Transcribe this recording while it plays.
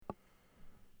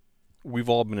we've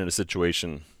all been in a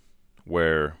situation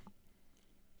where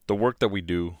the work that we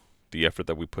do, the effort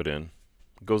that we put in,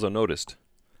 goes unnoticed.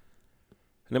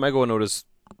 And it might go unnoticed,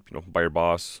 by your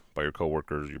boss, by your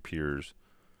coworkers, your peers,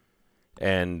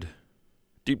 and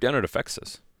deep down it affects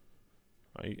us,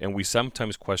 right? And we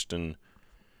sometimes question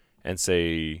and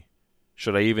say,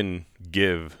 should I even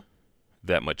give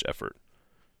that much effort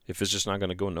if it's just not going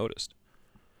to go unnoticed?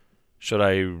 Should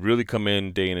I really come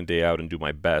in and day out and do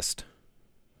my best,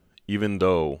 even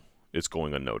though it's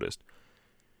going unnoticed?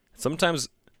 Sometimes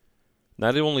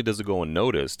not only does it go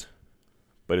unnoticed,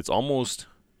 but it's almost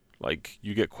like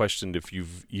you get questioned if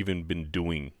you've even been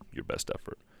doing your best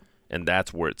effort. And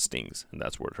that's where it stings and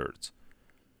that's where it hurts.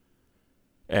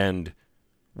 And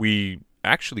we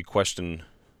actually question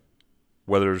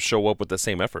whether to show up with the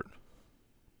same effort.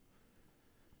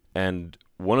 And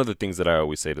one of the things that I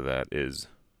always say to that is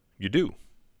you do.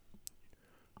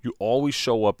 You always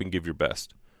show up and give your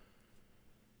best.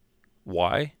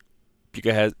 Why?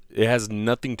 Because it has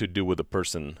nothing to do with the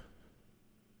person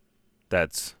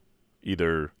that's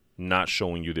either not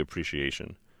showing you the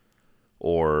appreciation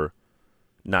or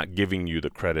not giving you the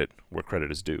credit where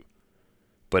credit is due.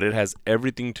 But it has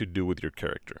everything to do with your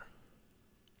character.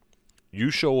 You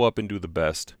show up and do the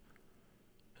best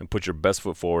and put your best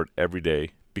foot forward every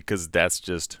day because that's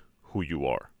just who you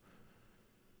are.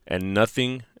 And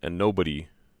nothing and nobody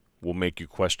will make you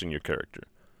question your character.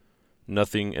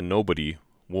 Nothing and nobody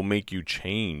will make you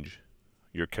change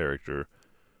your character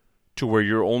to where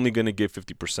you're only going to give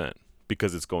 50%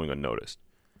 because it's going unnoticed.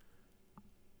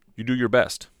 You do your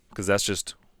best because that's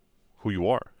just who you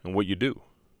are and what you do.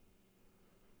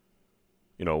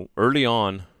 Early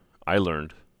on, I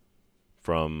learned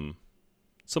from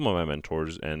some of my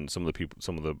mentors and some of the people,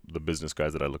 some of the business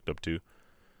guys that I looked up to,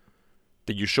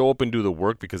 that you show up and do the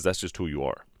work because that's just who you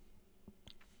are.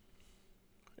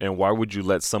 And why would you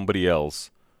let somebody else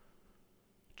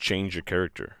change your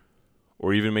character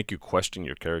or even make you question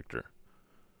your character?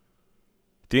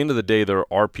 At the end of the day, there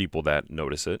are people that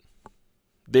notice it.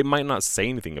 They might not say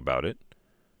anything about it,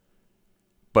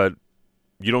 but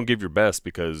you don't give your best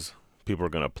because people are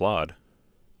going to applaud.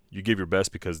 You give your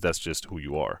best because that's just who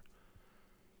you are.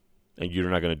 And you're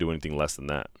not going to do anything less than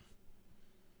that.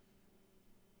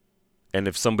 And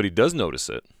if somebody does notice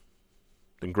it,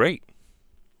 then great.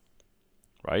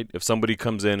 Right? If somebody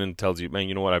comes in and tells you, man,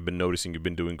 you know what, I've been noticing you've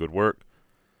been doing good work.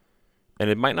 And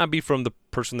it might not be from the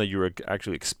person that you're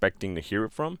actually expecting to hear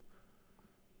it from.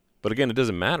 But again, it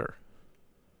doesn't matter.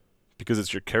 Because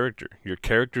it's your character. Your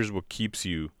character is what keeps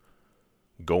you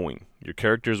going. Your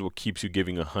character is what keeps you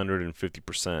giving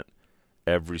 150%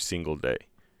 every single day,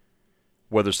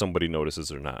 whether somebody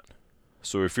notices or not.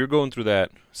 So if you're going through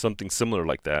something similar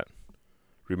like that,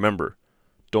 remember,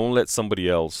 don't let somebody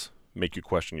else make you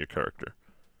question your character.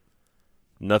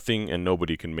 Nothing and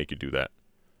nobody can make you do that.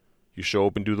 You show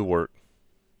up and do the work.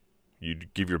 You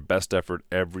give your best effort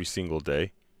every single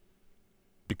day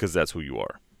because that's who you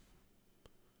are.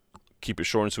 Keep it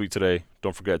short and sweet today.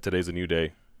 Don't forget today's a new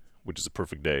day, which is a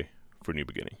perfect day for a new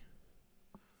beginning.